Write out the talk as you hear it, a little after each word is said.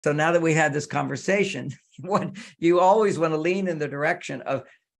So now that we had this conversation, what you always want to lean in the direction of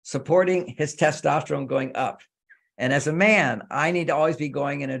supporting his testosterone going up. And as a man, I need to always be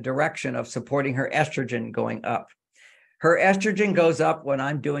going in a direction of supporting her estrogen going up. Her estrogen goes up when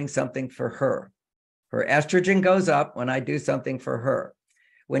I'm doing something for her. Her estrogen goes up when I do something for her.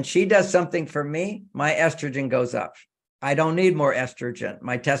 When she does something for me, my estrogen goes up. I don't need more estrogen.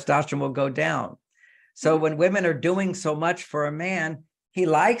 My testosterone will go down. So when women are doing so much for a man, he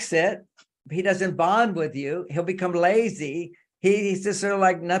likes it. He doesn't bond with you. He'll become lazy. He's just sort of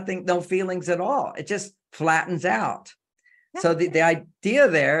like nothing, no feelings at all. It just flattens out. So the idea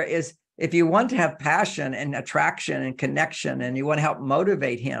there is, if you want to have passion and attraction and connection, and you want to help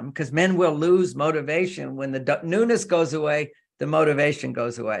motivate him, because men will lose motivation when the newness goes away, the motivation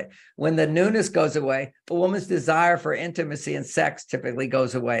goes away. When the newness goes away, a woman's desire for intimacy and sex typically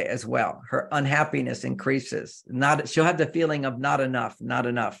goes away as well. Her unhappiness increases. She'll have the feeling of not enough, not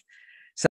enough.